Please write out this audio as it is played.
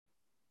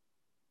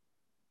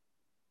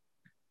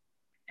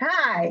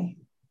Hi,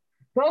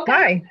 welcome to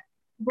Hi.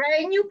 a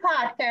brand new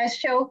podcast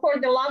show for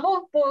the love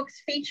of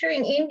books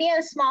featuring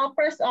Indian small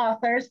press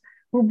authors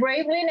who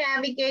bravely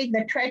navigate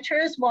the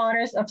treacherous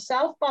waters of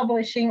self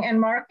publishing and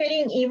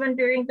marketing even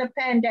during the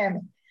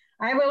pandemic.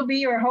 I will be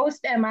your host,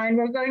 Emma, and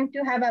we're going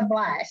to have a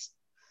blast.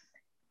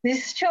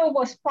 This show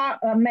was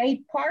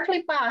made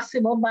partly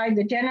possible by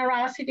the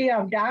generosity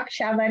of Doc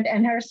Shavant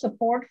and her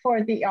support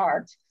for the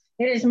arts.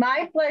 It is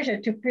my pleasure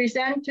to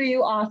present to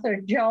you author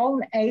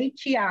Joan A.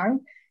 Chiang.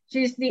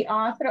 She's the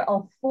author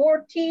of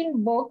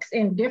 14 books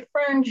in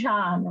different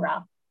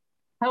genres.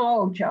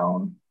 Hello,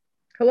 Joan.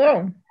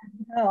 Hello.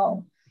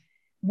 Hello.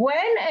 When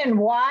and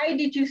why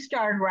did you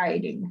start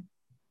writing?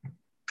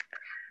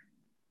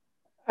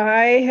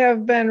 I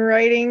have been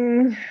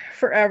writing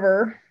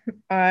forever.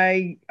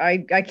 I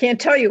can't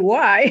tell you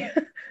why.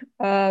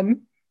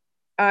 um,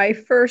 I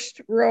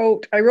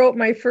wrote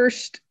my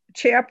first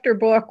chapter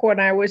book when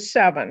I was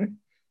 7.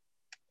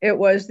 It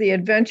was The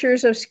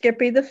Adventures of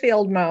Skippy the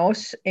Field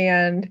Mouse,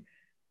 and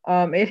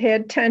it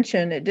had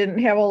tension. It didn't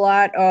have a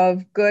lot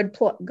of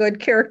good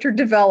character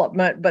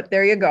development, but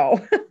there you go.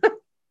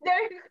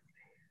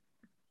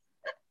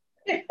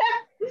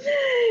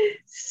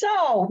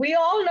 So we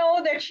all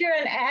know that you're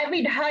an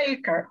avid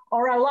hiker,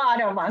 or a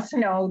lot of us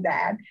know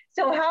that.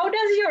 So how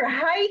does your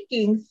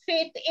hiking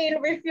fit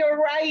in with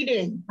your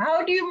writing?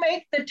 How do you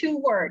make the two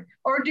work,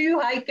 or do you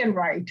hike and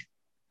write?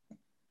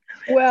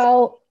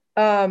 Well,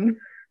 other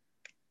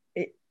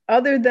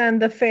than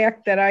the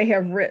fact that I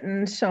have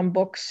written some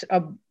books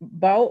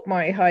about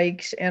my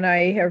hikes, and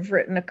I have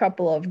written a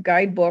couple of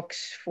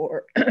guidebooks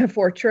for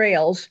for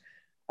trails,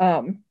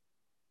 um,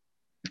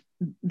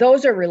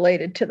 those are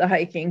related to the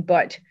hiking.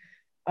 But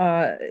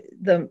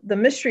the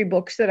mystery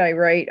books that I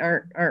write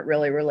aren't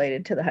really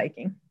related to the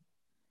hiking.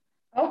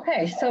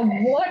 Okay, so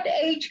what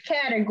age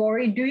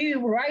category do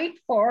you write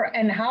for,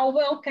 and how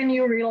well can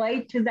you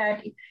relate to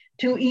that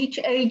to each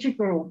age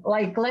group?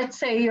 Like, let's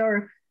say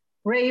your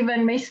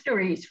Raven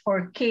Mysteries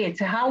for kids.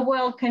 How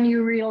well can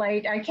you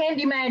relate? I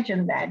can't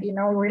imagine that,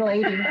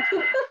 relating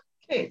to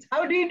kids.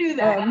 How do you do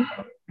that? Um,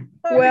 How do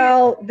you?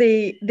 well,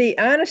 the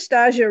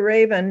Anastasia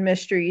Raven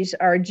mysteries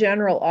are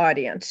general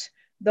audience.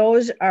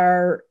 Those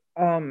are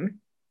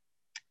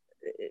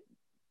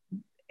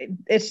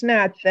it's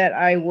not that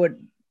I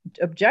would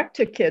object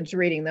to kids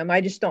reading them. I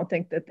just don't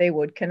think that they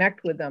would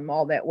connect with them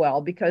all that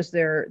well because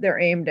they're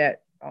aimed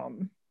at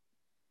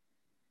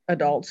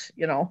adults,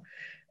 you know.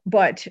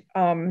 But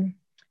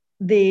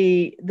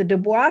the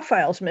Dubois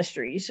Files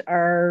mysteries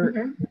are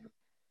Mhm.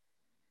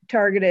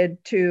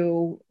 targeted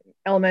to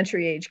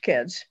elementary age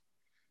kids,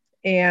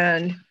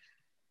 and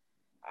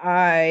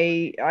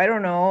I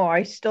don't know.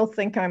 I still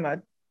think I'm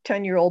a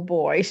 10-year-old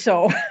boy,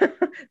 so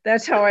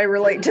that's how I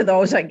relate to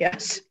those, I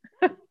guess.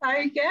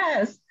 I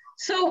guess.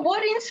 So,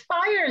 what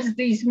inspires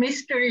these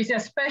mysteries,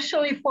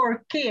 especially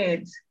for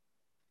kids?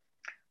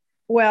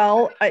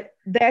 Well,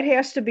 that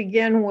has to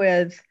begin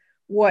with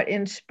what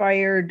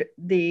inspired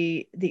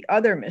the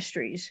other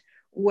mysteries,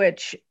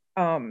 which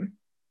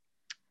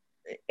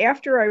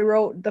after I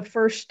wrote the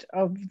first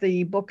of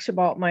the books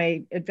about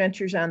my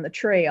adventures on the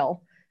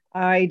trail,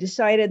 I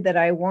decided that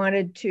I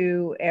wanted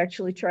to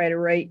actually try to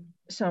write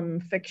some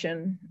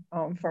fiction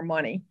for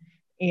money.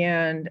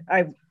 And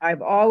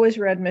I've always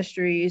read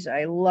mysteries.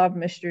 I love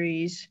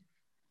mysteries.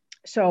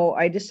 So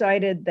I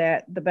decided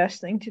that the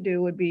best thing to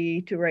do would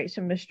be to write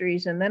some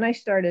mysteries. And then I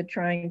started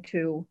trying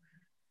to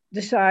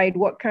decide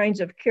what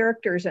kinds of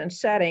characters and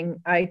setting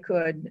I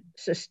could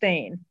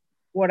sustain,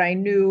 what I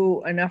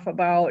knew enough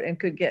about and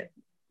could get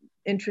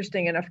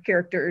interesting enough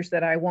characters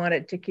that I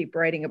wanted to keep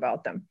writing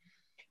about them.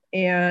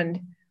 And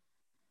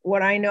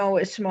what I know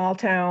is small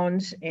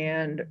towns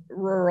and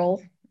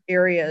rural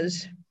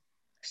areas.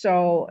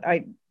 So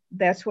I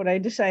that's what I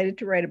decided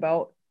to write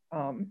about.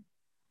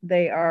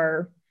 They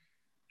are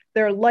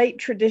they're light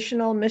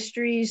traditional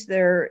mysteries.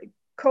 They're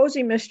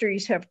cozy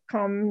mysteries have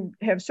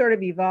sort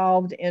of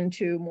evolved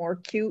into more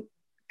cute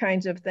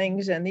kinds of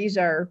things, and these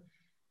are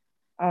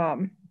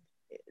um,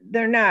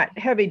 they're not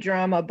heavy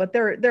drama, but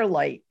they're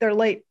light. They're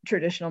light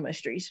traditional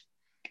mysteries.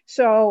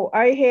 So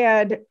I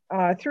had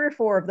 3 or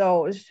 4 of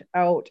those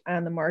out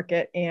on the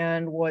market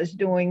and was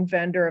doing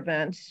vendor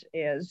events,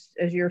 as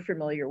you're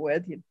familiar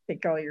with. You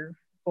take all your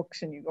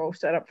books and you go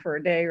set up for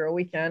a day or a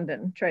weekend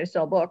and try to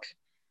sell books.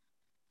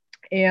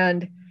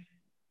 And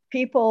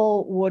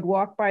people would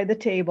walk by the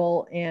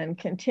table and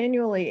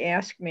continually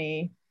ask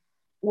me,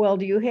 "Well,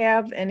 do you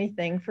have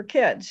anything for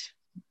kids?"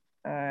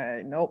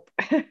 Nope.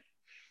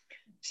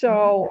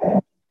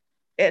 So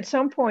at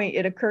some point,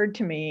 it occurred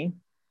to me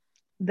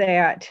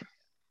that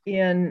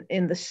in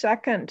the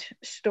second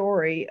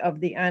story of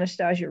the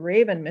Anastasia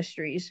Raven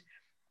mysteries,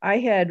 I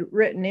had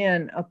written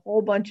in a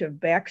whole bunch of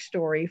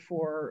backstory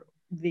for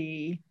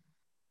the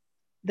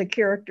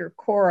character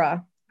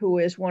Cora, who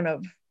is one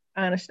of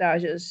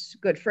Anastasia's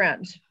good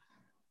friends.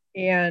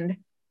 And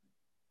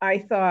I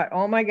thought,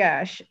 oh my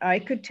gosh, I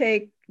could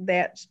take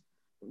that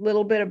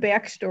little bit of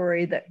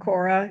backstory that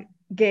Cora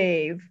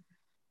gave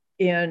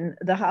in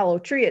The Hollow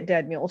Tree at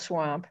Dead Mule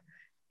Swamp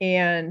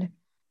and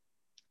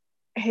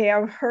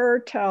have her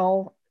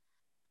tell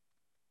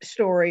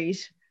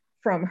stories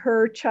from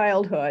her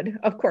childhood,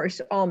 of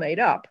course, all made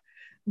up.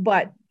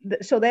 But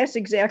so that's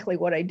exactly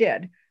what I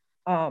did.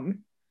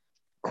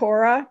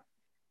 Cora,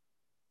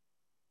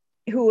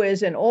 who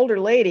is an older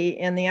lady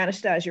in the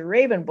Anastasia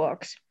Raven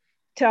books,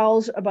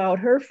 tells about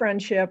her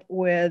friendship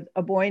with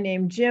a boy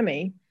named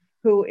Jimmy,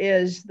 who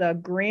is the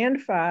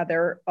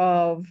grandfather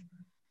of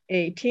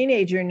a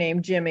teenager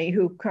named Jimmy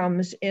who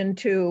comes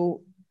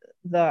into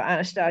the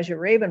Anastasia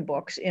Raven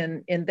books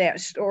in that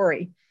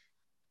story.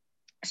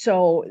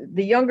 So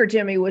the younger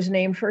Jimmy was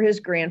named for his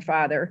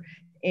grandfather,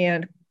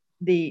 and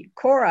the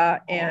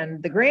Cora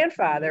and the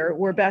grandfather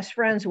were best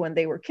friends when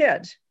they were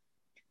kids.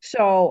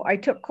 So I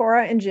took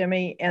Cora and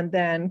Jimmy and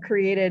then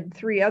created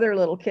 3 other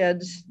little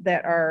kids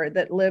that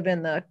live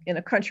in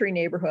a country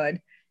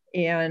neighborhood.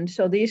 And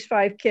so these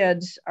 5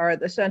 kids are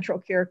the central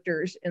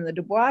characters in the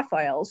Dubois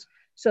Files.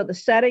 So the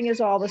setting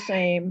is all the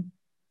same,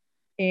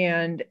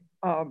 and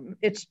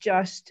it's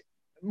just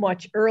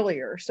much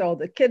earlier. So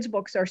the kids'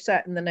 books are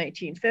set in the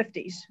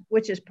 1950s,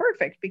 which is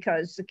perfect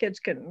because the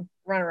kids can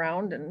run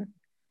around and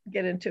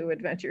get into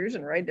adventures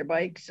and ride their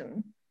bikes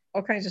and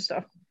all kinds of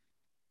stuff.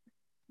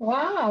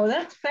 Wow,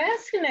 that's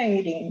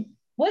fascinating.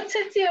 What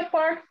sets you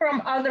apart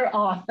from other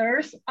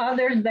authors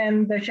other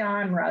than the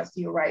genres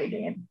you write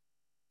in?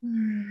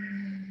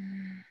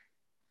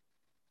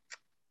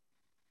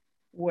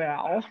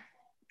 Well,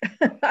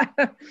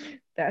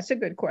 that's a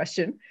good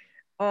question.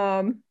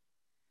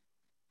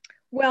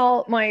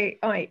 Well, my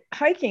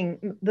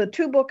hiking, the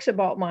 2 books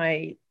about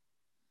my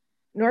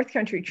North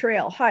Country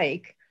Trail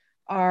hike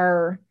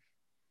are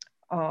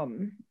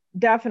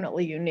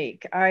definitely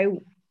unique.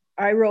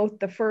 I wrote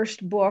the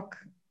first book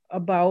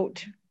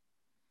about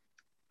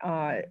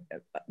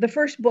the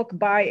first book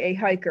by a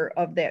hiker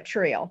of that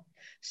trail.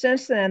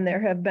 Since then, there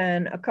have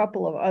been a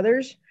couple of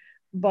others,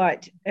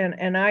 but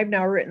and I've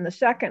now written the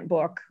second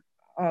book,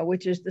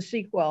 which is the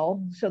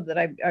sequel, so that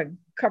I've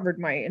covered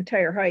my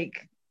entire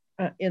hike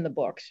in the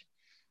books.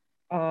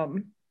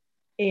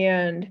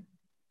 And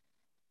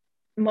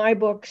my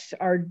books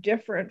are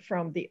different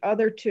from the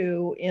other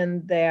 2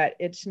 in that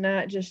it's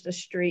not just a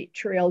straight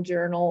trail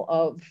journal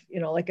of,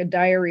 like a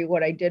diary,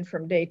 what I did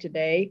from day to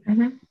day,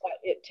 but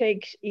it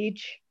takes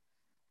each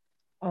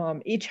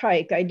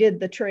hike. I did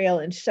the trail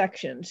in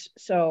sections.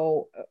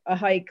 So a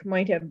hike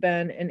might have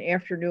been an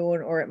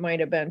afternoon or it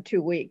might have been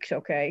 2 weeks.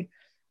 Okay.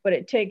 But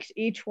it takes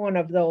each one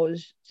of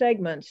those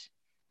segments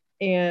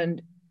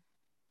and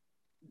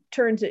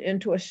turns it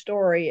into a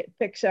story. It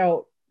picks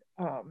out,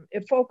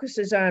 it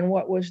focuses on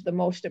what was the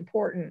most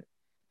important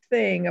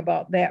thing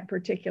about that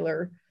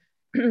particular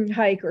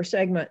hike or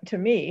segment to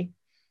me.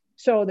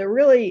 So there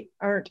really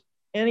aren't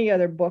any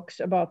other books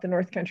about the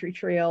North Country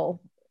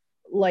Trail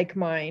like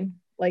mine,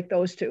 like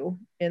those 2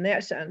 in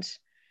that sense.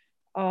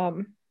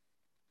 Oh,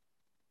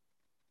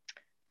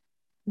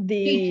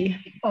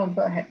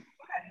 go ahead.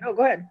 No,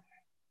 go ahead.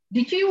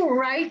 Did you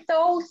write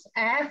those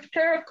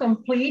after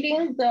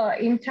completing the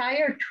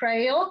entire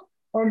trail,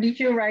 or did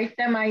you write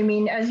them,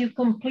 as you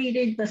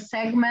completed the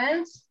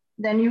segments,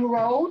 then you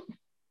wrote?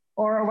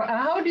 Or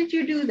how did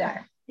you do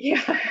that?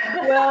 Yeah,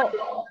 well,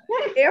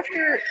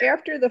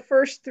 after the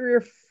first 3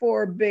 or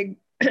 4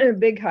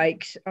 big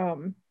hikes,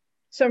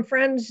 some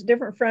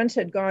different friends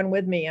had gone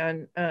with me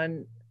on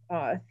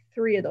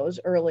 3 of those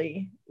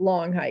early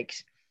long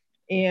hikes.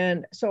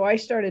 And so I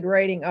started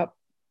writing up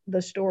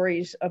the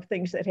stories of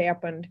things that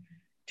happened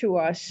to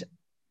us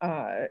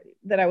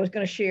that I was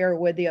going to share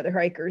with the other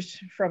hikers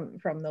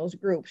from those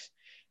groups.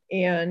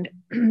 And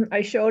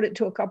I showed it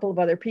to a couple of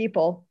other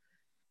people,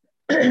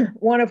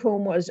 one of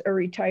whom was a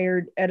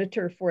retired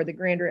editor for the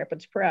Grand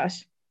Rapids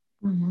Press.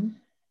 Mm-hmm.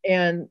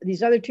 And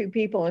these other 2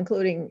 people,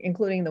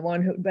 including the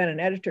one who'd been an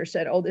editor,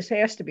 said, "Oh, this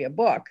has to be a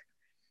book."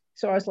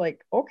 So I was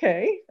like,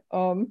 okay.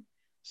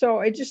 So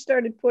I just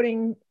started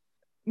putting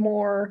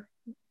more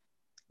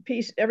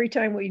piece every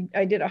time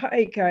I did a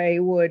hike. I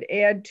would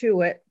add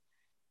to it.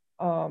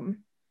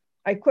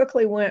 I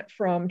quickly went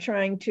from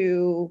trying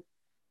to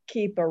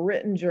keep a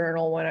written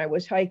journal when I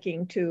was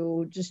hiking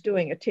to just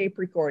doing a tape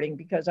recording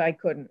because I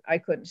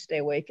couldn't stay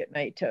awake at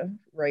night to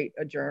write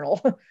a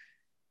journal.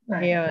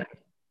 Right. And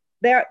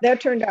that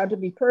turned out to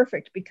be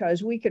perfect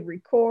because we could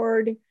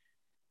record.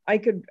 I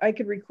could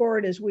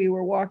record as we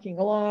were walking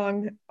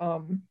along,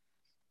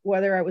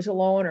 whether I was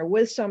alone or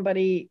with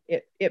somebody.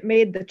 It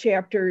made the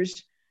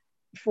chapters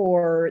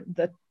for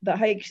the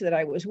hikes that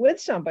I was with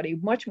somebody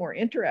much more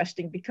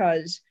interesting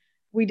because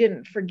we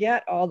didn't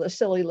forget all the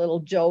silly little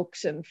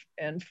jokes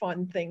and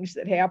fun things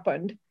that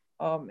happened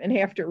and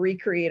have to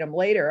recreate them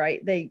later.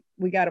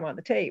 We got them on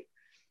the tape.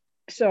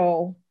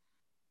 So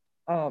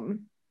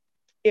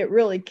it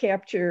really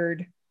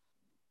captured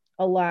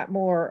a lot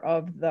more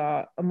of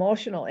the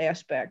emotional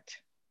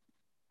aspect,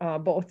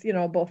 both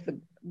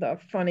the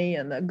funny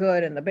and the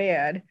good and the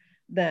bad,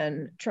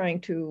 than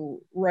trying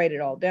to write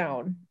it all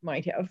down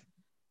might have.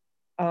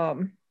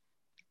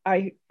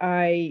 I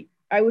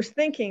was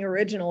thinking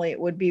originally it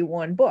would be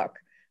 1 book,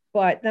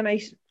 but then I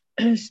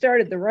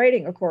started the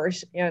writing, of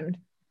course, and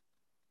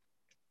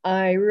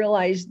I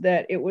realized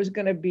that it was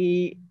going to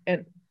be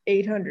an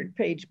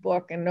 800-page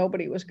book, and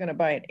nobody was going to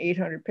buy an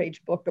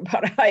 800-page book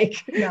about a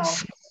hike. No,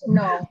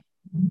 no.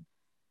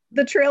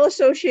 The Trail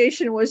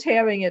Association was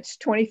having its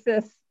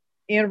 25th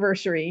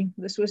anniversary.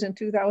 This was in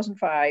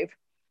 2005.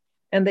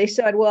 And they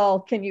said, well,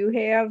 can you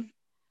have,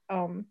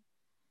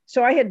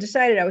 so I had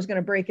decided I was going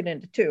to break it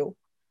into two.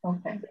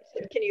 Okay.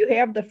 Said, can you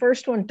have the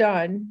first one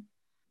done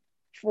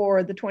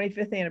for the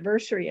 25th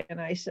anniversary?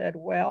 And I said,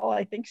 well,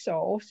 I think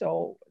so.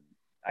 So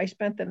I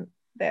spent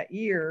that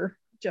year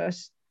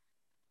just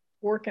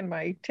working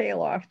my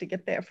tail off to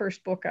get that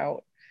first book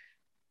out.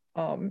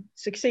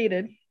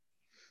 Succeeded.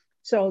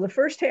 So the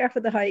first half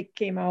of the hike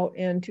came out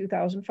in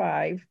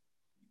 2005.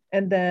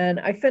 And then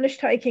I finished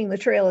hiking the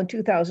trail in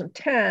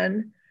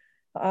 2010,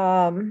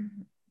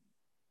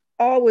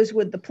 always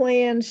with the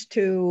plans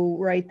to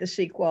write the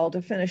sequel,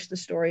 to finish the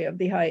story of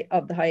the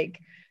hike,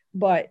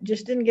 but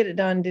just didn't get it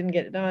done.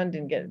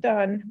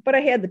 But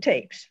I had the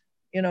tapes,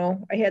 I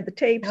had the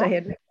tapes, yeah. I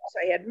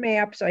had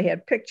maps, I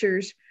had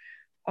pictures,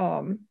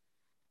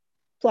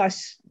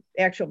 plus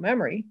actual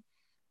memory.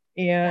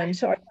 And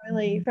so I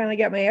finally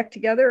got my act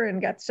together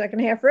and got the second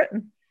half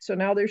written. So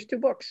now there's 2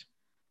 books.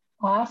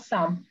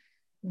 Awesome.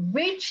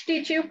 Which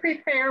did you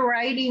prefer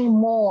writing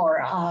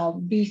more,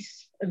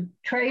 these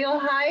trail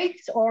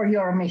hikes or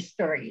your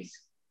mysteries?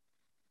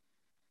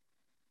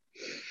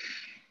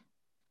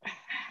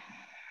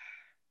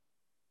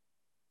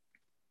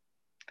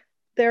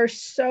 They're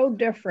so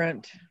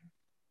different.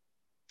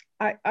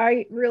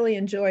 I really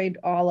enjoyed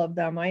all of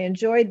them. I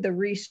enjoyed the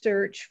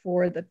research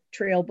for the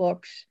trail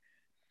books.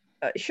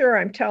 Sure,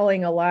 I'm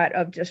telling a lot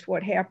of just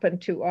what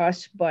happened to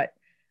us, but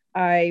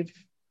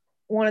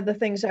one of the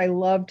things I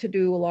love to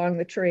do along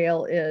the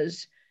trail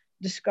is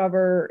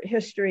discover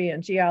history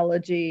and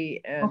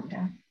geology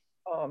and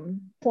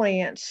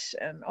plants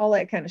and all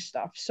that kind of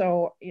stuff.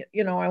 So,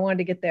 I wanted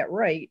to get that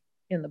right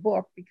in the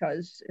book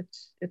because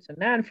it's a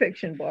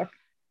nonfiction book,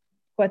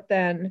 but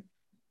then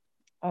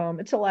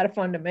it's a lot of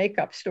fun to make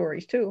up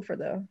stories too for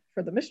the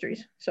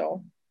mysteries.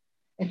 So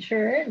it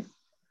sure is.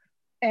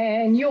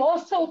 And you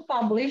also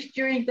published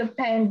during the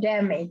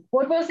pandemic.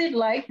 What was it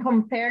like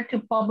compared to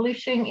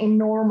publishing in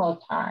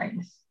normal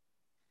times?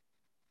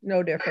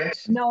 No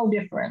difference. No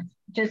difference.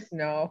 Just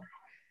no.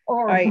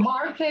 Or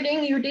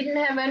marketing, you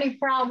didn't have any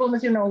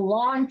problems,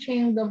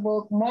 launching the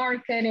book,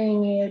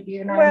 marketing it,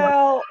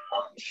 Well,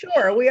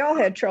 sure, we all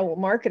had trouble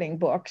marketing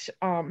books.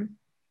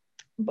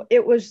 But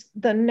it was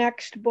the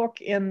next book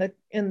in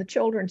the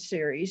children's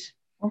series,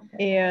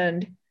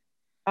 and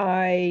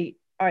I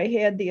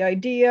had the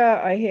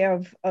idea. I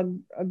have a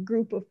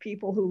group of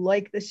people who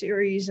like the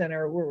series and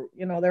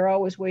they're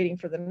always waiting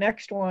for the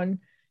next one.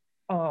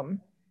 There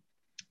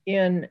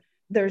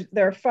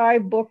are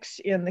 5 books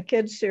in the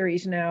kids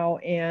series now,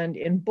 and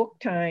in book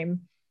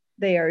time,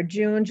 they are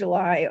June,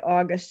 July,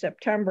 August,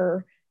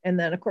 September, and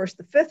then of course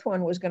the 5th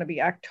one was going to be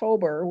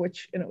October,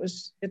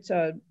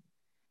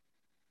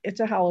 it's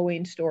a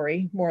Halloween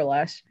story, more or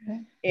less.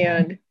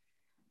 And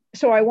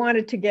so I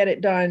wanted to get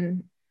it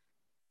done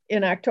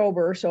in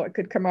October so it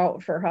could come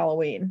out for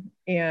Halloween.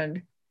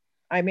 And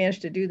I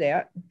managed to do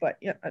that, but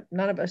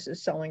none of us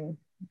is selling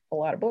a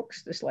lot of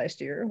books this last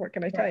year. What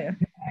can I tell you?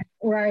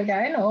 Right,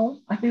 I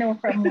know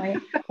from my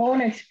own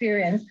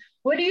experience.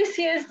 What do you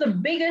see as the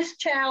biggest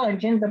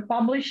challenge in the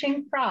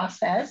publishing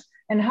process,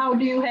 and how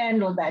do you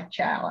handle that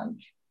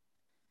challenge?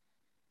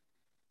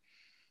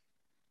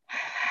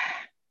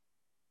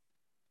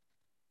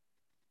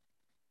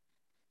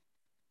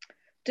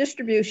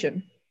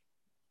 Distribution.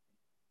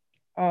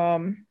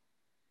 There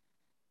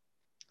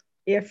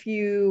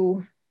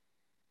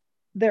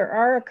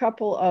are a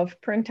couple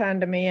of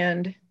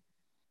print-on-demand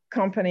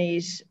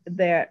companies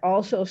that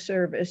also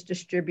serve as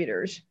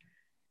distributors.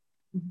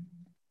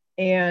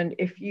 And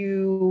if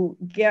you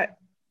get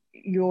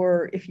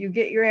your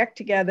act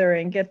together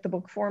and get the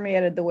book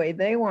formatted the way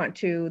they want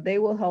to, they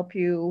will help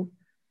you.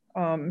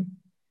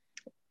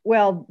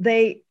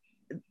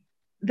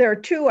 There are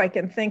 2 I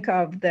can think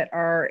of that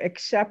are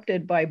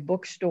accepted by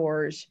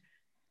bookstores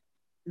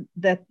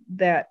that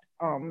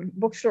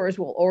bookstores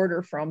will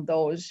order from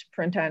those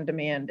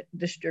print-on-demand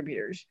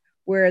distributors,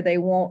 where they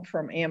won't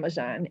from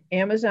Amazon.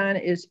 Amazon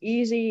is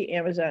easy.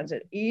 Amazon's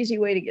an easy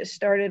way to get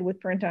started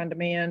with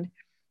print-on-demand.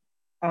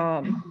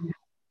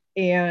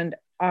 And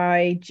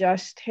I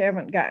just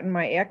haven't gotten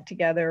my act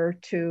together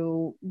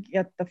to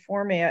get the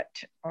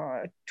format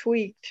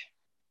tweaked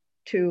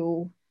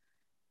to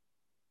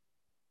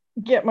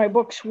get my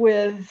books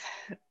with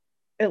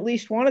at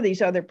least one of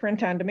these other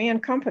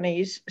print-on-demand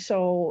companies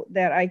so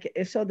that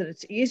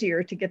it's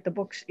easier to get the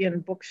books in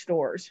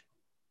bookstores.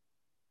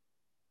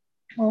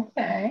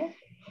 Okay.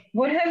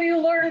 What have you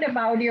learned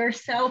about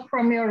yourself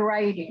from your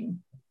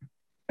writing?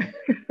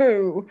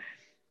 That's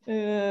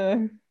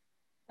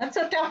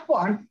a tough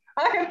one.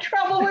 I have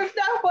trouble with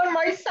that one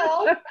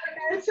myself,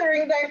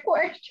 answering that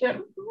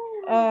question.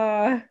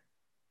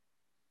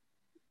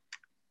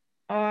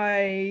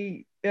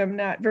 I am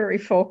not very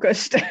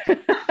focused. I am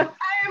not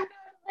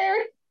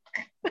very.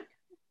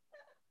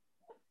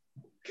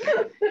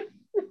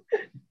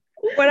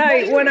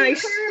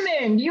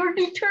 You're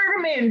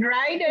determined,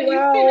 right? And you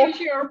well, finish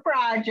your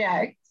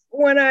project.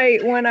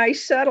 when I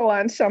settle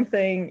on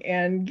something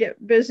and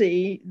get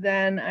busy,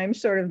 then I'm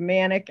sort of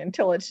manic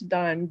until it's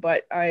done.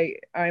 But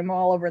I'm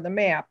all over the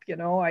map. You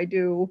know, I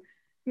do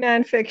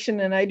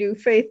nonfiction and I do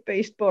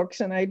faith-based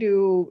books and I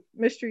do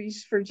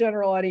mysteries for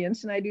general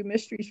audience and I do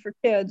mysteries for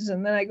kids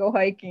and then I go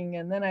hiking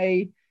and then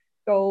I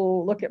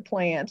go look at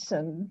plants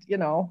and you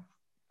know,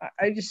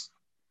 I just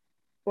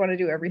want to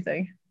do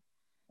everything.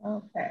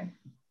 Okay.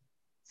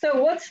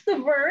 So what's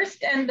the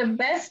worst and the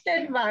best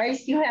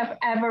advice you have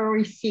ever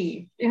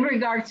received in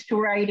regards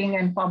to writing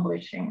and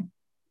publishing?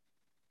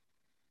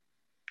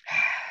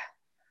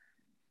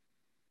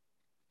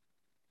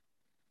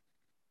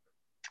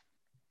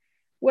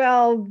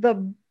 Well,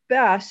 the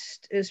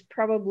best is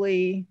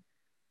probably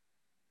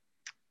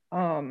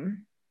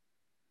um,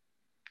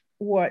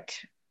 when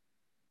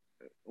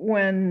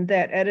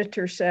that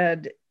editor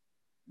said,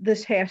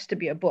 this has to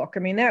be a book. I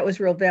mean, that was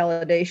real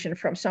validation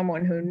from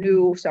someone who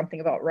knew something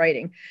about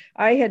writing.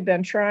 I had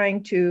been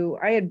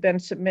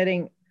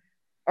submitting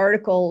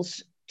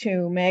articles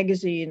to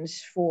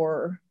magazines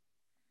for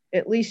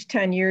at least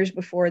 10 years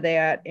before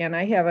that. And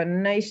I have a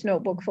nice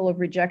notebook full of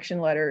rejection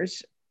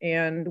letters,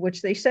 and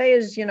which they say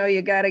is, you know,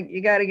 you gotta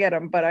get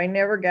them, but I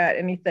never got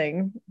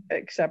anything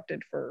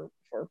accepted for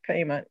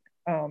payment.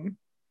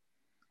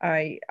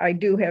 I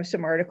do have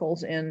some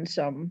articles in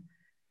some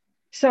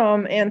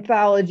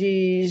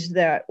anthologies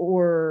that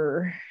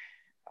were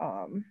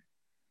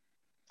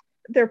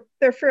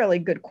they're fairly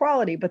good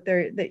quality, but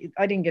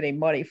I didn't get any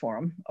money for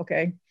them.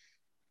 Okay,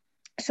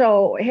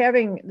 so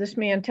having this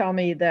man tell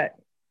me that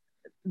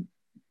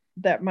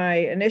my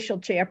initial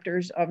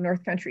chapters of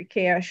North Country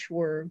Cache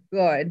were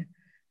good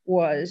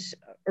was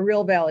a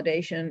real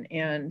validation,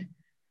 and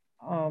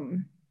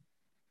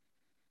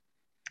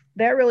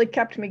that really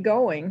kept me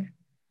going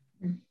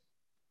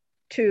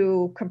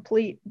to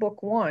complete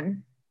book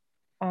one.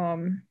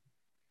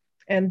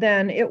 And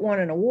then it won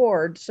an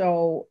award,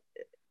 so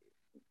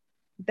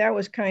that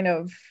was kind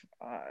of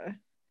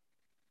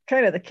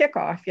the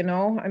kickoff, you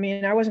know. I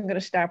mean, I wasn't going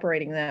to stop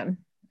writing then,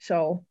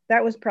 so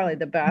that was probably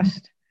the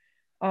best.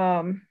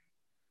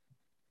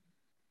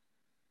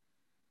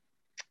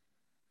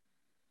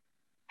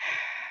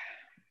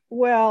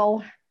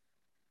 Well,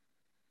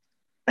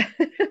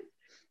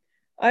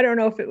 I don't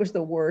know if it was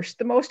the worst.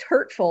 The most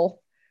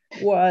hurtful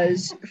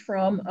was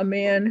from a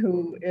man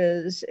who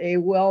is a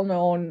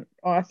well-known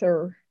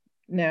author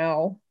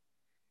now,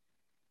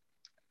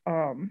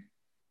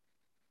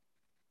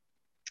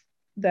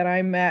 that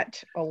I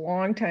met a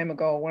long time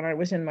ago when I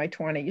was in my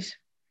 20s.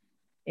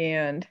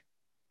 And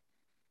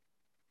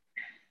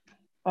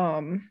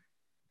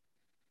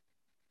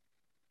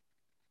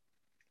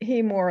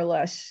he more or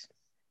less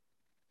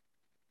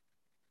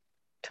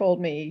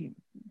told me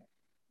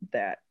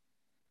that,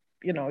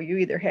 you know, you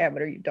either have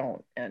it or you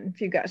don't. And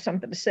if you got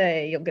something to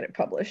say, you'll get it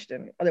published,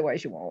 and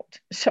otherwise you won't.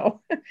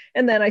 So,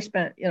 and then I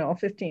spent, you know,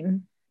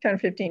 10 or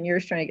 15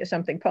 years trying to get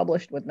something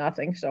published with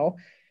nothing. So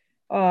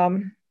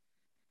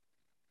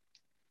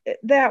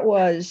that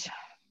was,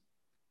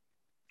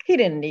 he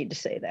didn't need to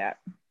say that.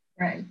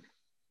 Right.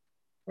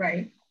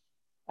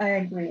 I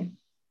agree.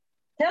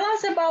 Tell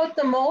us about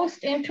the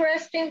most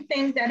interesting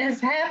thing that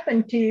has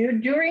happened to you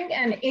during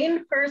an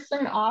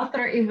in-person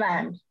author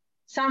event.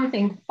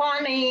 Something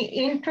funny,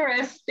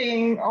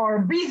 interesting, or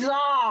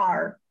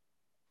bizarre.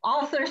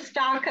 Authors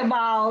talk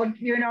about,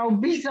 you know,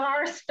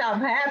 bizarre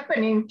stuff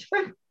happening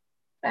to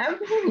them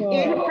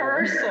in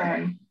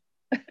person.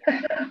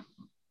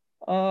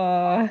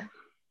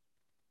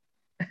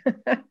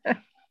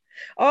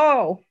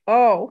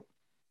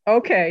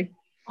 Okay.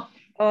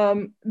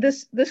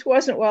 This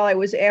wasn't while I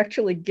was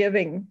actually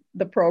giving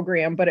the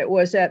program, but it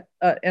was at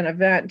an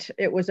event.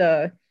 It was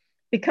a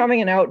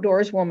Becoming an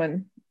Outdoors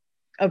Woman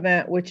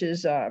event, which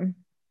is a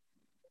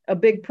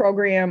big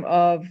program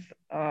of,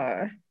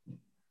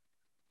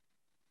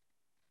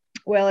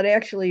 well, it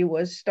actually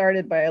was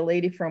started by a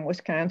lady from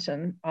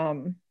Wisconsin.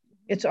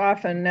 It's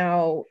often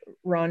now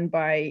run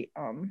by,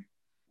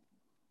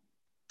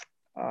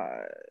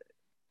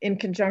 in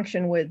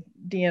conjunction with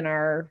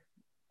DNR,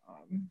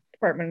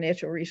 Department of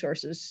Natural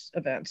Resources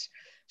events.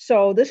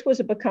 So this was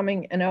a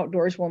Becoming an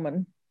Outdoors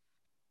Woman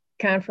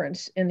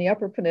conference in the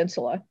Upper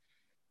Peninsula.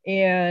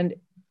 And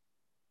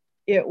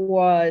it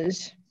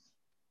was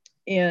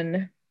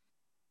in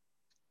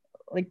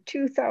like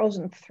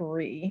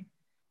 2003.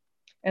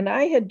 And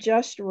I had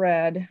just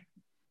read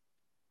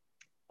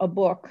a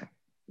book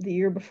the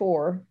year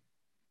before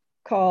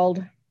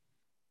called,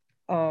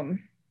 you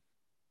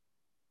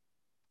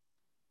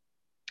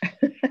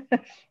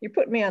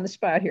put me on the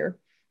spot here.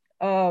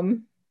 Called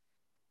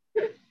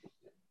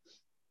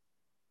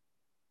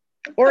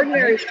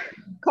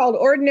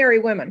Ordinary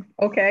Women.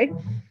 Okay.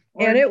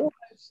 And it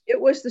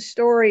was the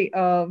story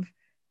of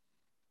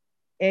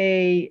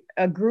a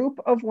group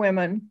of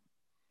women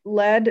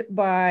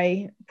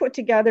put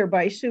together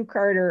by Sue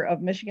Carter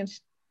of Michigan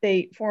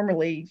State,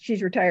 formerly,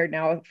 she's retired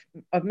now,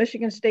 of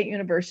Michigan State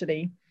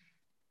University,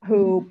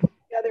 who put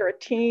together a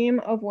team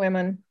of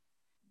women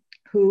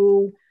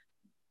who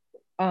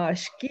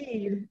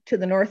skied to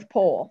the North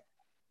Pole.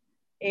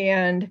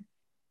 And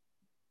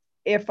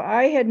if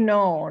I had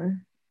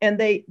known, and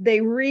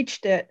they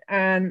reached it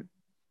on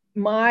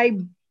my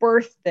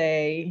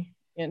birthday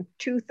in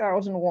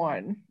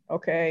 2001,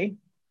 okay?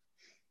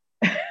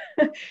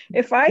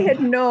 If I had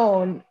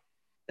known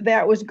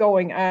that was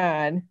going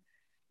on,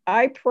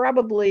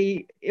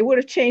 it would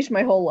have changed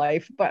my whole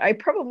life, but I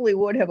probably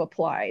would have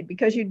applied,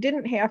 because you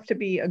didn't have to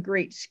be a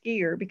great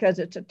skier, because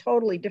it's a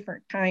totally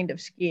different kind of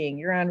skiing.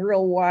 You're on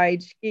real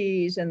wide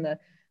skis, and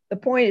the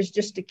point is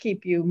just to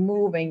keep you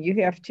moving.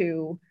 You have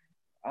to,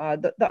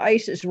 the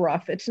ice is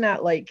rough. It's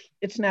not like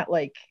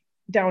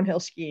downhill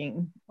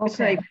skiing.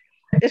 Okay.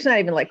 It's not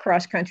even like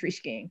cross country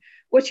skiing.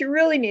 What you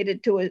really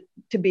needed to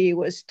be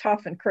was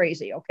tough and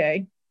crazy,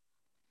 okay?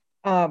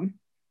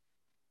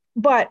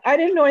 But I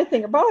didn't know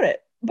anything about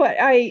it. But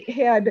I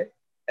had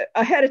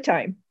ahead of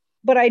time.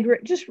 But I'd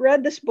just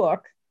read this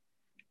book,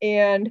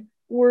 and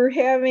we're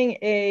having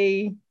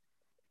a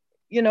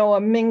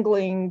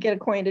mingling, get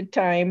acquainted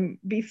time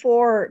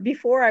before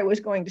I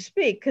was going to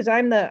speak, because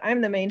I'm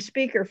the main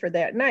speaker for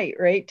that night,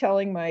 right?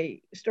 Telling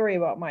my story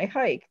about my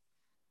hike.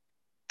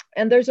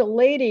 And there's a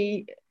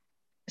lady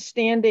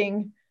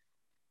standing.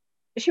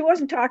 She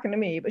wasn't talking to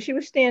me, but she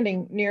was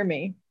standing near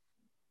me.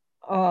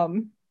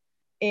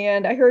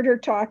 And I heard her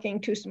talking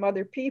to some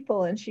other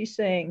people, and she's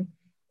saying,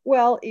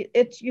 well,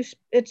 it's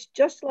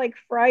just like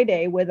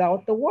Friday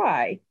without the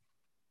Y.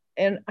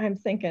 And I'm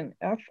thinking,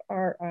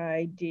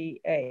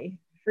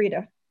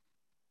 Frida,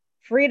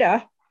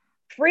 Frida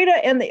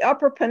in the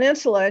Upper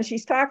Peninsula, and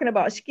she's talking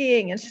about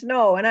skiing and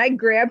snow. And I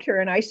grabbed her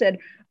and I said,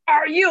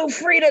 are you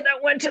Frida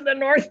that went to the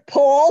North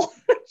Pole?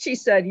 She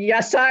said,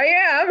 yes, I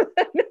am.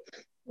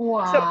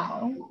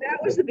 Wow. So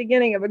that was the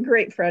beginning of a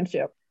great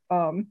friendship.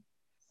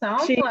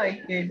 Sounds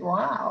like it.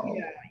 Wow.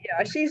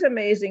 Yeah, she's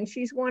amazing.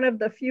 She's one of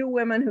the few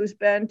women who's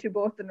been to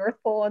both the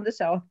North Pole and the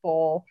South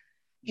Pole.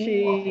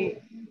 She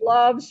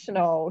loves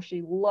snow.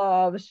 She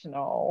loves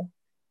snow.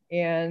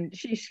 And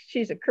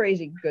she's a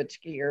crazy good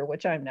skier,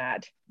 which I'm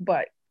not,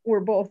 but we're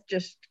both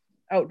just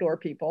outdoor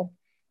people.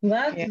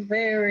 That's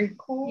very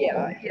cool.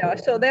 Yeah.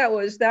 So that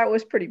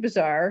was pretty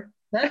bizarre.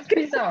 That's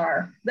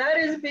bizarre. That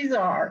is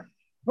bizarre.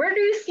 Where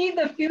do you see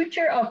the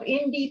future of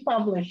indie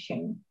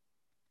publishing?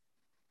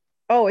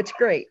 Oh, it's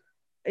great.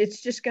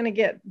 It's just going to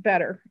get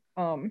better.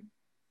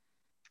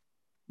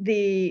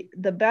 The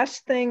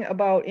best thing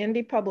about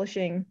indie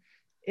publishing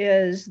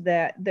is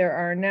that there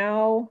are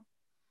now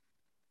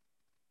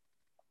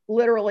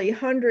literally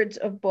hundreds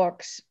of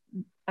books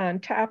on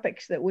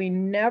topics that we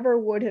never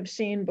would have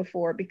seen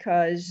before,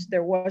 because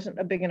there wasn't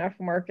a big enough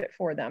market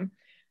for them,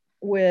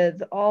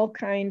 with all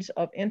kinds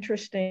of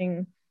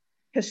interesting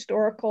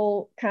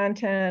historical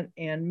content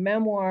and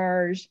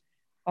memoirs.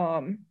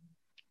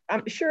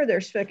 I'm sure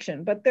there's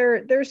fiction, but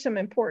there's some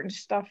important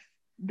stuff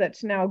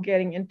that's now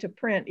getting into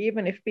print,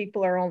 even if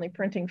people are only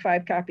printing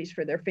 5 copies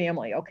for their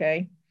family,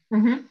 okay?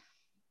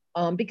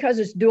 Mm-hmm. Because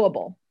it's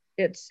doable,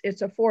 it's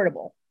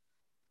affordable.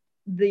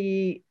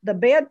 The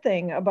bad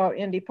thing about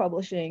indie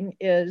publishing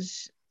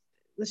is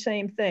the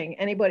same thing.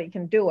 Anybody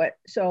can do it.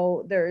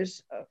 So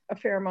there's a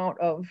fair amount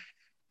of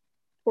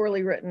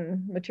poorly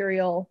written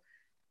material,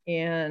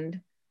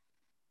 and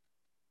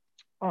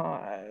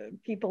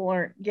people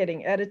aren't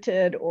getting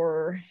edited,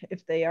 or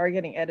if they are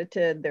getting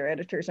edited, their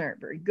editors aren't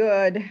very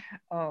good.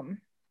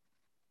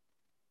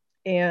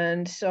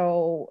 And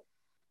so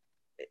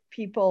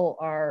people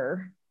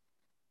are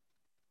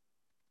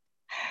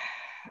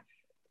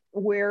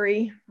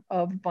wary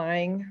of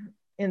buying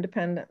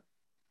independent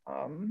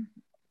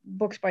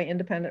books by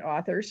independent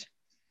authors.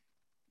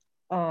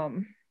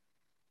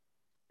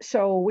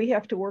 So we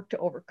have to work to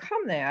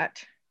overcome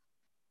that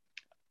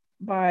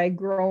by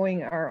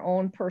growing our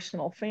own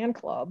personal fan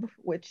club,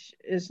 which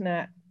is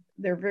not,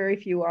 there are very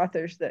few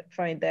authors that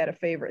find that a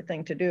favorite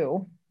thing to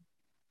do,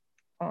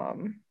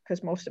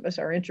 because most of us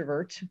are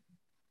introverts.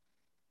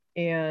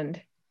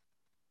 And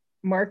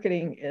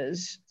marketing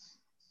is,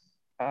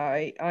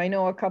 I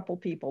know a couple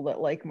people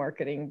that like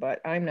marketing, but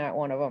I'm not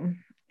one of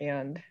them,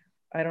 and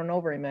I don't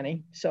know very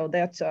many. So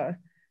that's a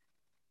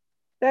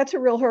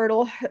real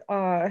hurdle,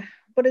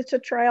 but it's a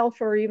trial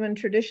for even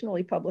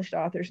traditionally published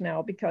authors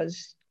now,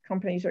 because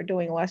companies are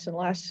doing less and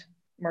less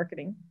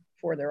marketing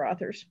for their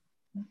authors.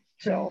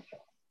 So,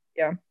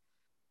 yeah.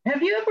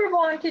 Have you ever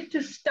wanted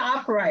to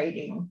stop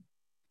writing?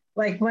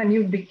 Like when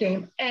you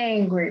became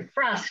angry,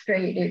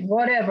 frustrated,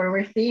 whatever,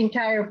 with the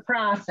entire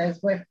process,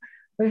 with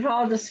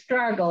all the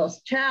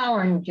struggles,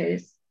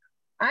 challenges?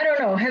 I don't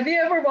know. Have you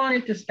ever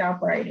wanted to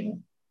stop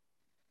writing?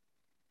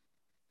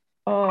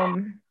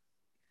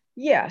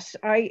 Yes.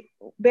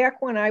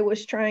 Back when I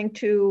was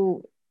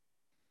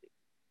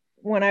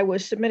when I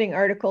was submitting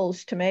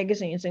articles to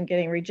magazines and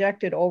getting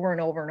rejected over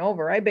and over and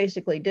over, I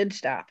basically did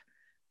stop.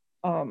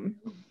 And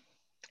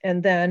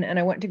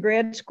I went to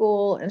grad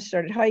school and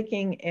started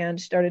hiking and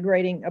started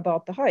writing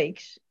about the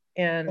hikes.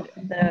 And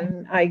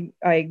then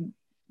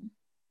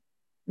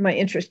my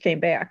interest came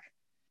back.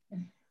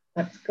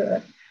 That's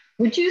good.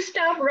 Would you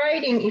stop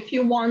writing if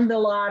you won the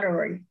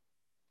lottery?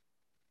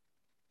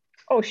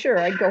 Oh, sure,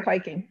 I'd go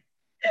hiking.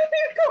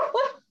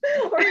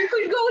 Or you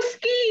could go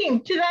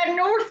skiing to that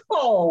North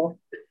Pole.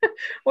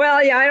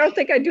 Well, yeah, I don't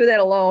think I'd do that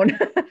alone.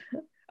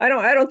 I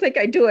don't think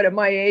I'd do it at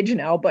my age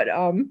now, but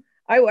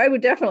I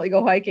would definitely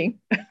go hiking.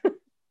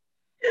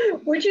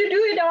 Would you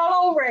do it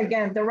all over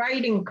again, the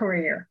writing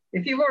career?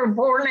 If you were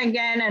born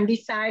again and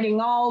deciding,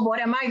 oh, what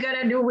am I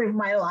gonna do with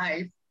my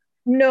life?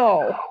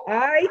 No,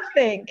 I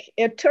think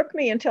it took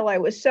me until I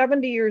was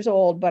 70 years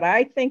old, but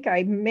I think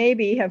I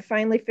maybe have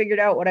finally figured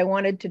out what I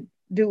wanted to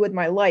do with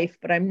my life,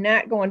 but I'm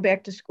not going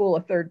back to school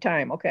a third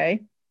time,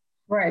 okay?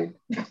 Right.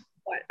 But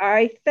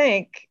I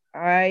think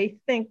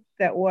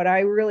that what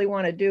I really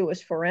want to do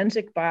is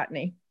forensic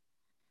botany.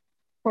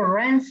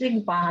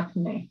 Forensic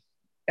botany.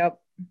 Yep.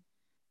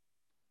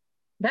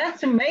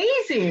 That's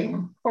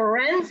amazing.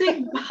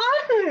 Forensic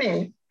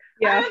botany.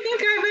 Yeah. I don't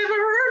think I've ever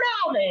heard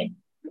of it.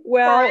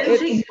 Well,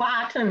 Forensic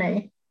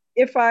botany.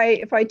 if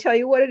I tell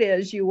you what it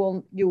is, you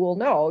will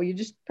know. You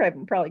just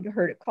probably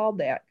heard it called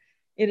that.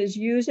 It is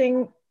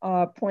using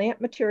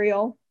plant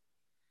material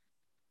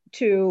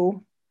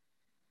to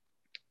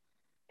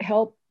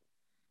help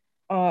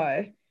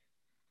uh,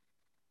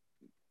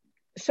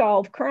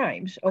 solve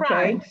crimes. Okay.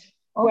 Crimes.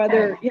 Okay.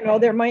 Whether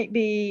there might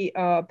be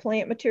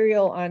plant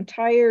material on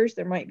tires,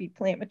 there might be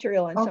plant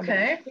material on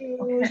somebody's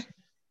shoes,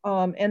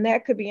 and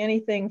that could be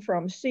anything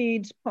from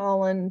seeds,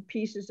 pollen,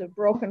 pieces of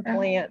broken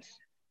plants,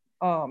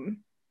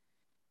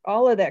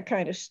 all of that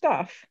kind of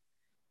stuff.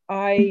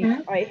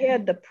 I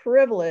had the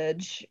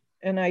privilege,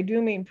 and I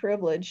do mean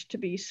privilege, to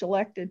be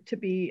selected to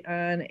be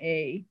on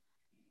a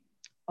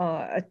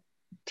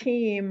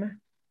team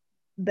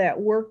that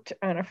worked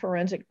on a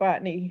forensic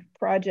botany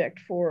project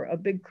for a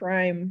big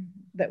crime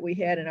that we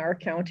had in our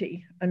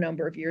county a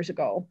number of years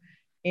ago.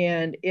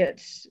 And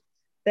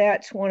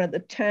that's one of the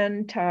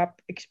 10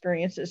 top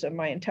experiences of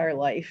my entire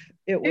life.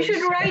 You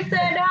should write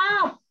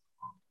that up.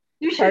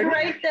 You should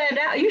write that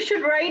out. You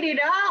should write it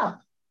up.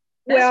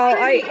 Well,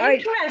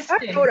 I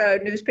wrote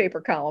a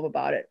newspaper column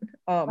about it.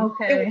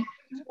 Okay. It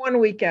was 1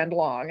 weekend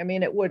long. I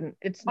mean,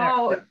 it's not.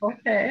 Oh,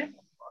 okay.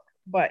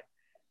 But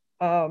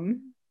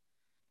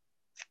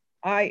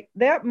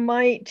that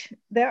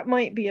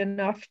might be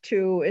enough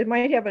to, it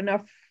might have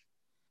enough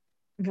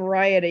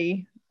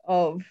variety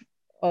of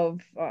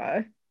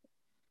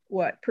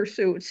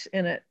pursuits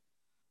in it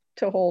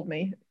to hold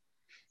me.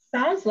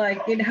 Sounds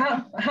like it.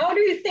 How do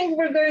you think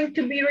we're going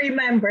to be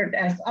remembered?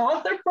 As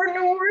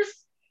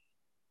entrepreneurs,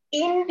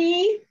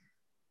 indie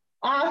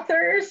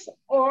authors,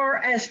 or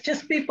as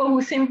just people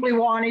who simply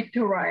wanted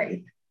to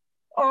write?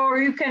 Or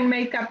you can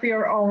make up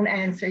your own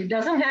answer. It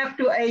doesn't have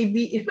to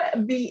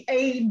be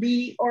A,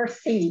 B, or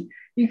C.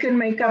 You can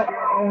make up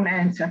your own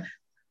answer.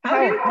 How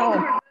do you think we're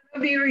going to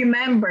be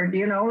remembered?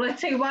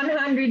 Let's say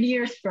 100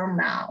 years from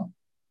now.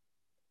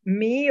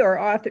 Me or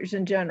authors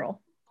in general?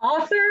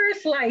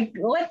 Authors, like,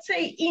 let's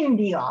say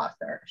indie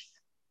authors.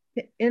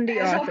 Indie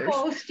as authors.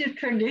 Opposed to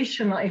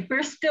traditional, if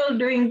we're still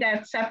doing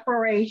that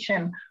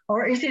separation,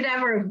 or is it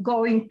ever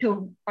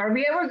are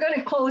we ever going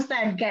to close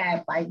that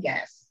gap, I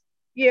guess?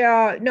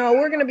 Yeah, no,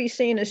 we're going to be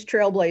seen as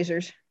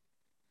trailblazers.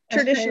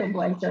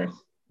 Trailblazers.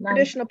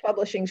 Traditional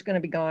publishing is going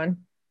to be gone.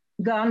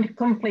 Gone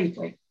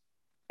completely.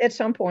 At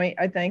some point,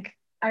 I think.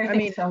 I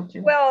mean, so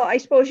too. Well, I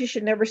suppose you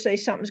should never say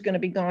something's going to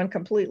be gone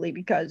completely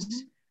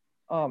because,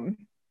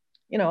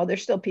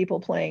 there's still people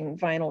playing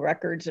vinyl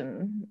records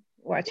and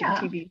watching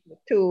TV with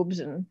tubes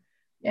and,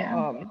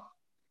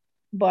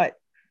 but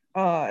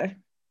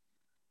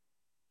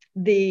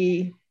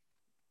the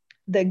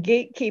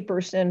gatekeeper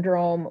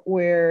syndrome,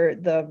 where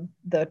the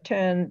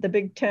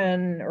big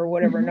 10 or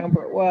whatever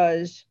number it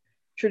was,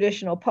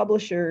 traditional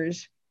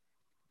publishers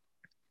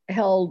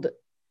held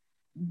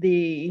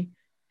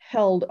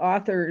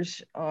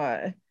authors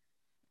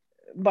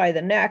by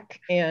the neck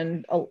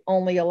and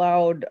only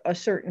allowed a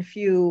certain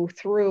few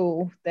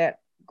through that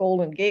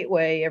golden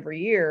gateway every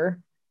year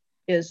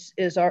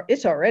it's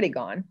already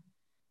gone,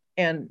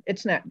 and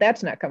that's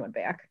not coming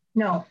back.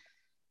 No,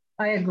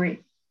 I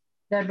agree.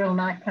 That will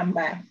not come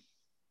back.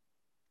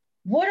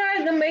 What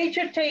are the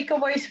major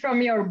takeaways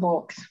from your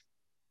books?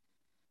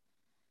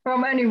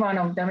 From any one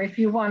of them, if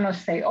you want to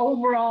say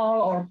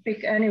overall or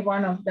pick any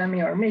one of them,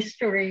 your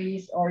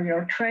mysteries or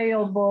your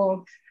trail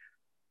books,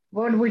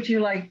 what would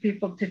you like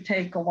people to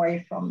take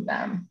away from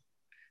them?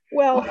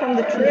 Well, from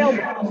the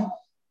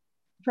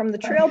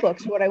trail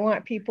books, what I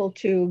want people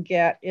to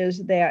get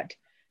is that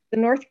the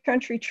North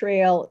Country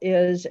Trail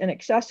is an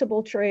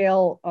accessible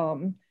trail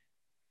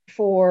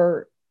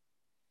for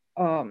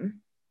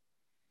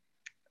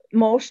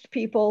most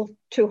people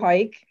to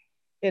hike.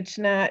 It's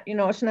not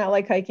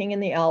like hiking in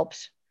the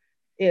Alps.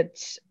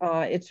 It's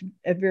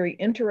a very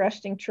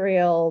interesting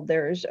trail.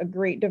 There's a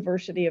great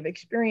diversity of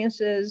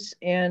experiences,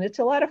 and it's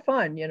a lot of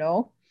fun,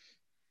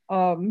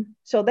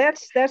 So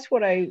that's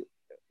what I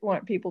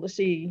want people to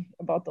see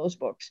about those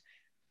books.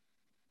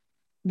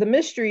 The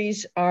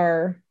mysteries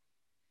are,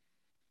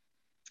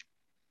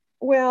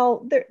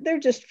 well, they're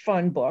just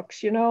fun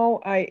books,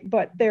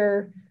 but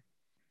they're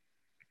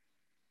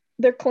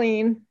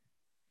clean.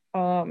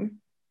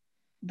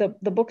 The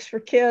books for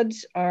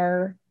kids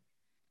are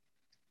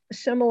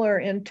similar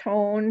in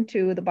tone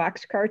to the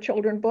Boxcar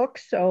Children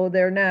books. So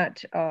they're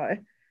not,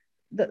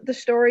 the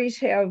stories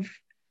have,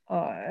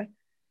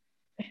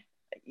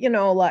 you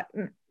know, like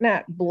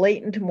not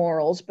blatant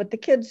morals, but the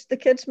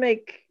kids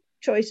make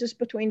choices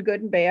between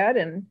good and bad,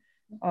 and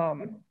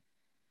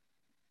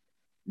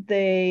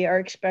they are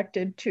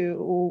expected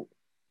to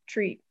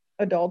treat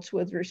adults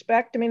with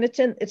respect. I mean,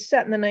 it's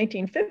set in the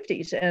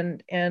 1950s,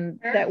 and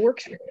that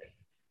works.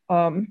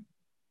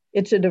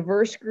 It's a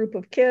diverse group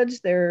of kids.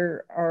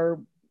 There are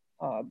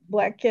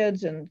Black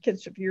kids and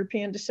kids of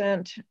European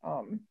descent.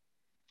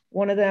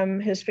 One of them,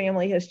 his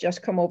family has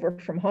just come over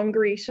from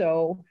Hungary,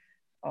 so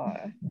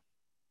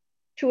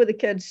two of the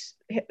kids'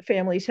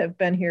 families have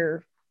been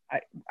here.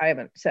 I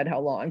haven't said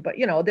how long, but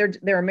you know,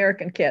 they're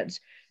American kids.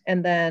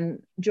 And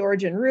then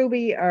George and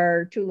Ruby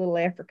are two little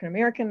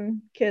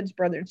African-American kids,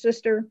 brother and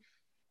sister.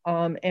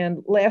 And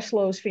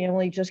Laszlo's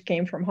family just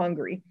came from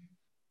Hungary.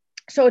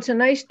 So it's a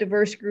nice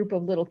diverse group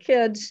of little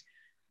kids.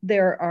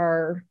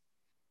 There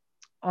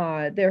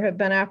have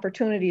been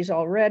opportunities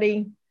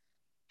already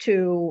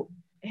to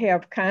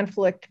have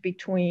conflict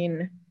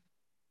between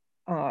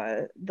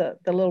the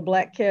little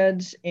Black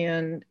kids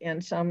and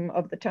some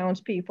of the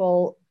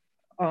townspeople.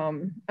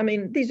 I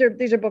mean, these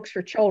are books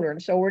for children,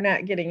 so we're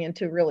not getting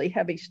into really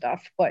heavy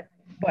stuff, but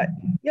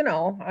you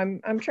know,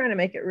 I'm trying to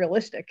make it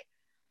realistic.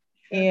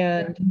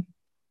 And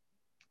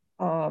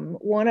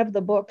one of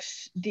the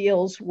books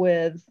deals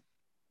with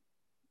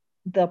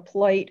the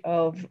plight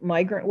of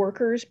migrant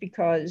workers,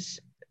 because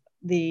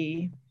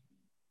this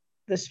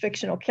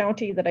fictional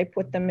county that I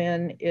put them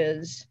in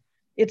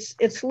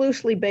it's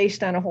loosely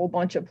based on a whole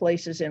bunch of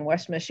places in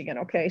West Michigan.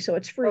 Okay, so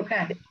it's fruit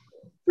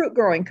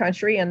growing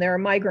country, and there are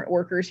migrant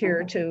workers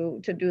here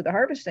to do the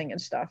harvesting and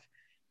stuff.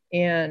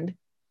 And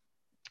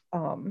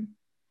one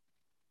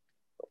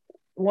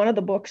of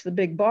the books, The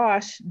Big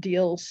Boss,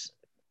 deals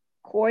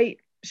quite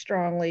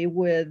strongly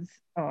with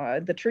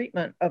the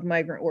treatment of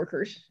migrant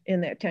workers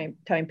in that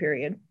time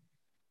period.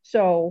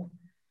 So,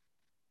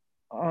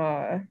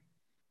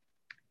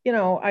 you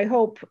know, I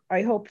hope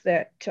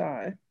that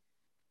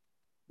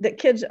that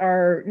kids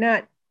are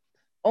not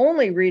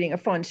only reading a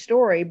fun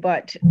story,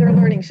 but they're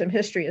learning some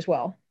history as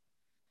well.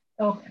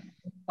 Okay,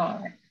 all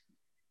right.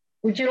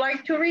 Would you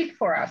like to read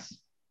for us?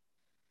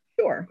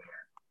 Sure.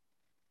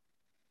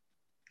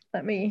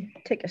 Let me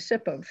take a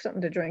sip of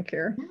something to drink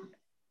here.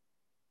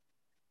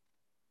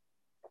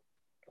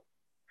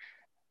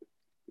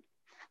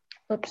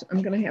 Oops,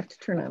 I'm gonna have to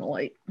turn on a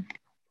light.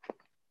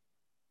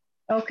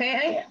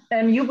 Okay,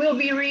 and you will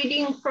be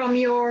reading from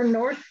your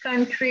North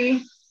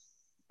Country.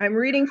 I'm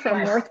reading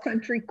from North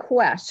Country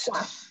Quest,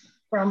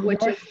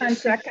 which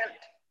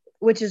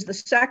is the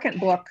second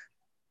book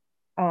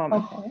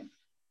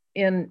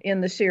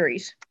in the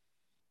series.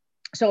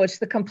 So it's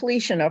the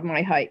completion of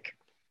my hike.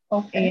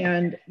 Okay.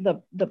 And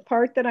the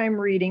part that I'm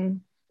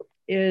reading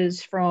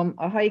is from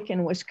a hike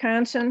in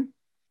Wisconsin.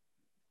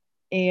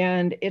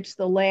 And it's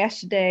the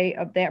last day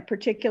of that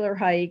particular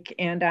hike.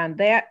 And on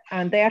that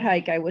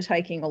hike, I was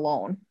hiking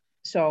alone.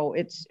 So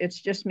it's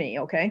just me,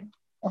 okay?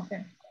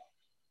 Okay.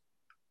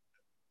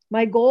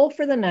 My goal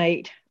for the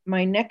night,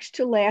 my next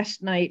to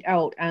last night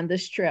out on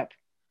this trip,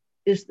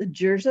 is the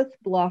Jerseth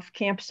Bluff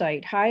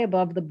campsite high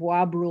above the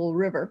Bois Brule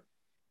River.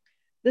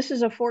 This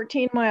is a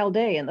 14-mile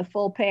day in the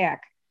full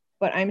pack,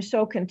 but I'm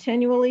so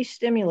continually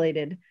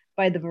stimulated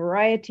by the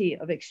variety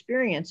of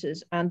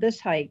experiences on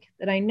this hike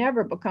that I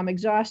never become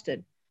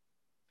exhausted.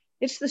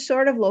 It's the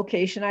sort of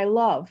location I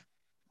love,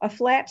 a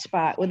flat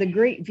spot with a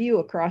great view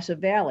across a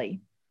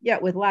valley,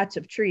 yet with lots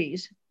of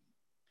trees.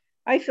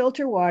 I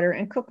filter water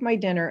and cook my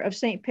dinner of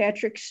St.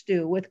 Patrick's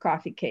stew with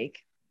coffee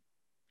cake.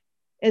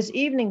 As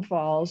evening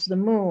falls, the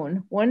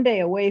moon, one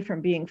day away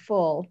from being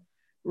full,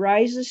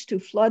 rises to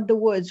flood the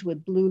woods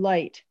with blue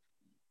light.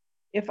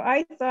 If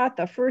I thought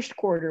the first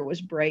quarter was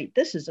bright,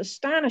 this is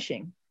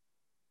astonishing.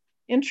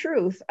 In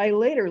truth, I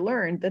later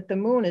learned that the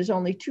moon is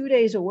only 2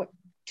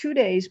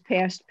 days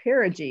past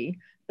perigee,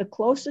 the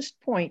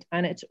closest point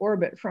on its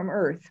orbit from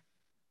Earth.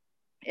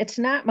 It's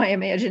not my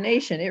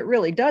imagination, it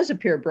really does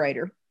appear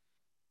brighter.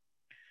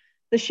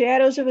 The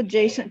shadows of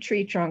adjacent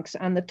tree trunks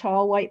on the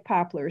tall white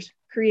poplars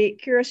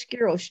create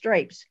chiaroscuro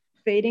stripes,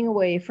 fading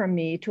away from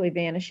me to a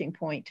vanishing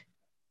point.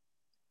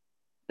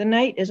 The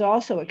night is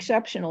also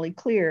exceptionally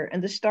clear,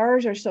 and the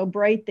stars are so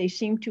bright they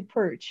seem to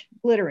perch,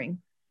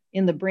 glittering,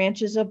 in the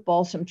branches of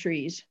balsam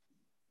trees,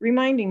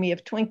 reminding me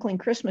of twinkling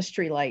Christmas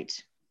tree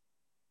lights.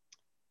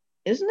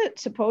 Isn't it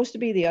supposed to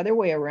be the other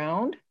way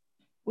around?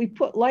 We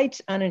put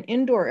lights on an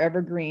indoor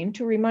evergreen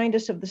to remind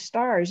us of the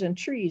stars and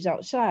trees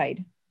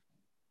outside.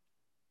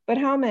 But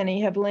how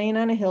many have lain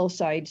on a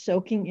hillside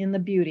soaking in the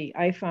beauty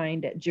I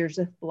find at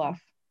Jerseth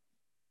Bluff?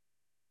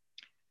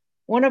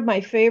 One of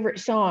my favorite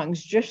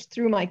songs drifts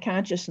through my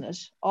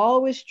consciousness,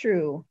 always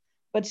true,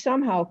 but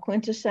somehow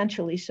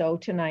quintessentially so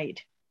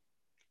tonight.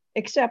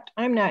 Except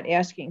I'm not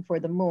asking for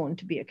the moon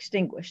to be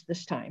extinguished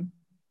this time.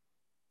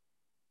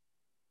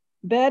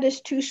 Bed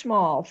is too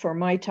small for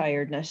my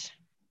tiredness.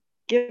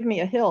 Give me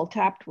a hill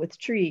topped with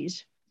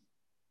trees.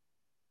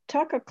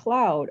 Tuck a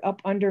cloud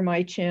up under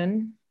my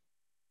chin.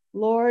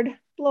 Lord,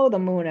 blow the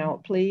moon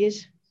out,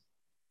 please.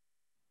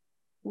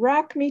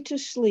 Rock me to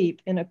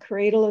sleep in a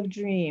cradle of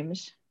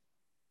dreams.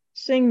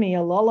 Sing me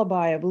a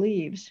lullaby of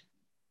leaves.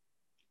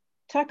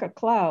 Tuck a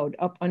cloud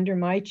up under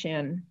my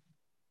chin.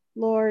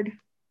 Lord,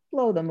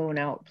 blow the moon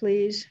out,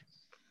 please.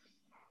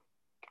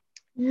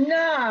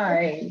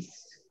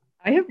 Nice.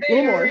 I have a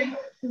little more.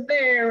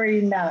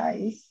 Very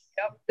nice.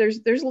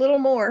 Yep, there's a little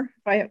more.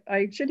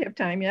 I should have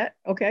time yet.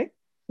 Okay.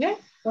 Yeah,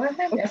 go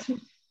ahead. Okay. Yes.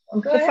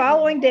 The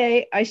following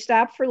day, I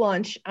stopped for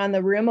lunch on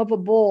the rim of a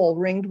bowl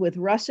ringed with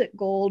russet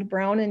gold,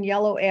 brown and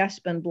yellow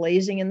aspen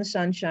blazing in the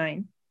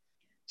sunshine.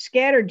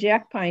 Scattered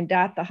jack pine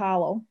dot the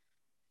hollow.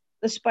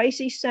 The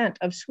spicy scent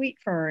of sweet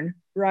fern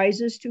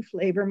rises to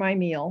flavor my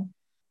meal.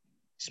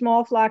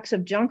 Small flocks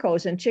of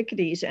juncos and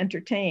chickadees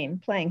entertain,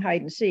 playing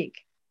hide and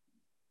seek.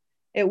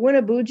 At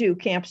Winnebuju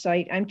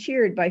campsite, I'm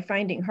cheered by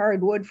finding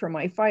hardwood for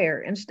my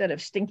fire instead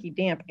of stinky,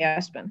 damp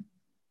aspen.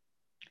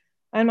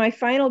 On my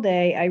final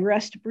day, I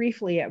rest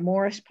briefly at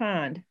Morris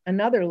Pond,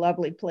 another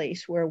lovely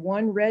place where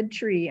one red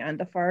tree on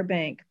the far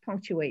bank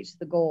punctuates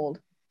the gold.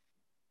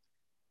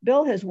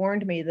 Bill has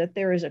warned me that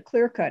there is a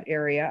clear-cut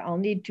area I'll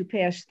need to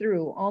pass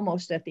through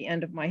almost at the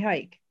end of my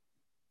hike.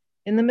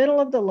 In the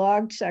middle of the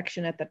logged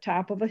section at the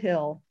top of a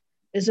hill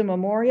is a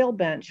memorial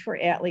bench for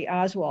Atlee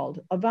Oswald,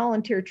 a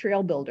volunteer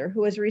trail builder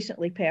who has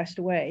recently passed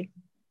away.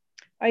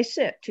 I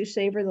sit to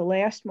savor the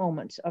last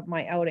moments of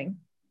my outing.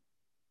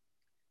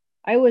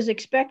 I was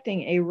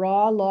expecting a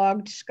raw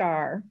logged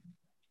scar.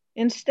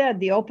 Instead,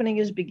 the opening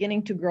is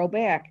beginning to grow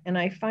back, and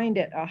I find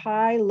it a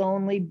high,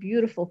 lonely,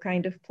 beautiful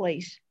kind of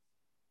place.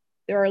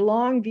 There are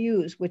long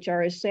views which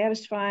are as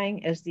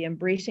satisfying as the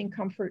embracing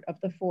comfort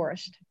of the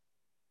forest.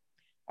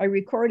 I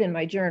record in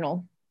my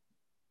journal,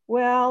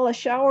 well, a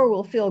shower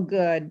will feel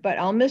good, but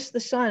I'll miss the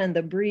sun and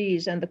the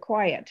breeze and the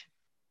quiet.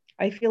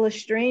 I feel a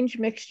strange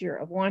mixture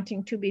of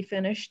wanting to be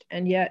finished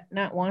and yet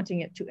not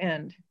wanting it to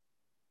end.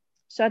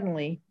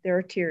 Suddenly, there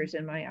are tears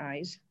in my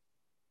eyes.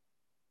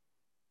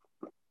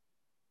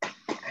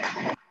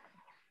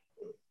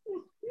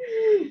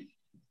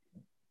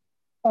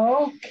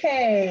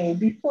 Okay,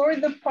 before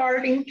the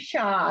parting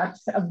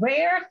shots,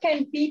 where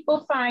can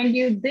people find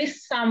you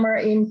this summer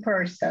in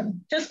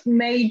person? Just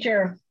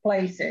major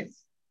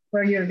places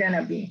where you're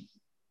gonna be.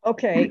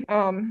 Okay,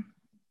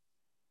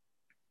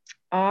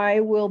 I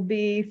will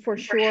be for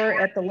sure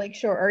at the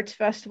Lakeshore Arts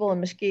Festival in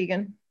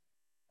Muskegon.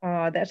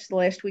 That's the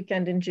last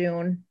weekend in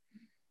June.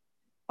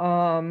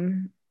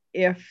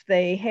 If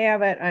they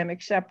have it, I'm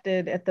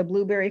accepted at the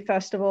Blueberry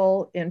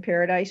Festival in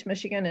Paradise,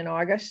 Michigan in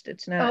August.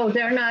 It's not. Oh,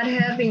 they're not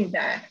having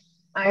that.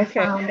 I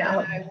found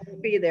out. I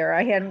won't be there.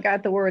 I hadn't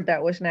got the word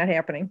that was not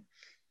happening.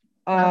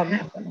 Not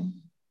happening.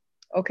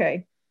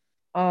 Okay.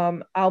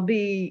 I'll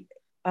be,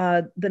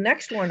 the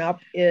next one up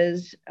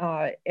is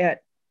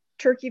at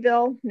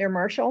Turkeyville near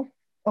Marshall.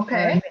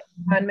 Okay.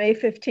 On May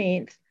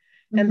 15th.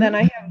 And then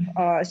I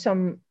have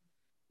some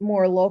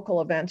more local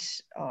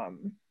events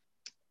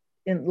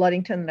in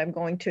Ludington that I'm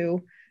going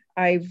to.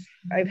 I've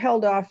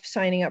held off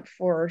signing up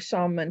for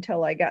some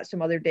until I got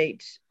some other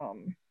dates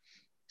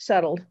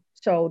settled.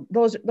 So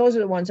those are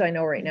the ones I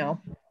know right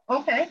now.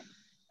 Okay.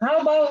 How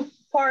about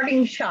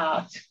parting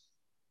shots?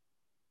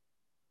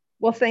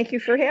 Well, thank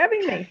you for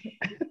having me.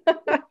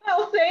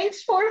 Well,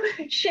 thanks for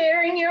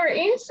sharing your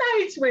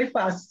insights with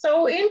us.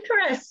 So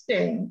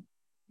interesting.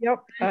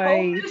 Yep.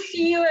 I hope to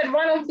see you at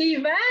one of the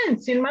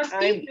events in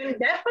Muskegon,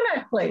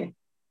 definitely.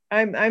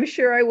 I'm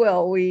sure I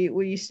will.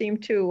 We seem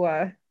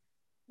to,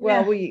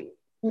 we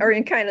are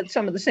in kind of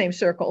some of the same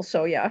circles.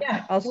 So yeah.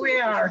 Yeah, we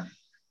are.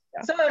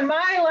 Yeah. So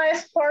my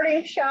last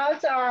parting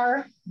shots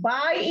are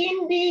buy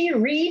indie,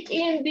 read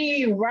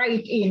indie,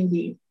 write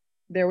indie.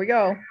 There we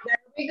go. There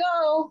we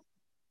go.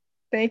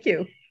 Thank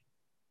you.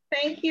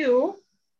 Thank you.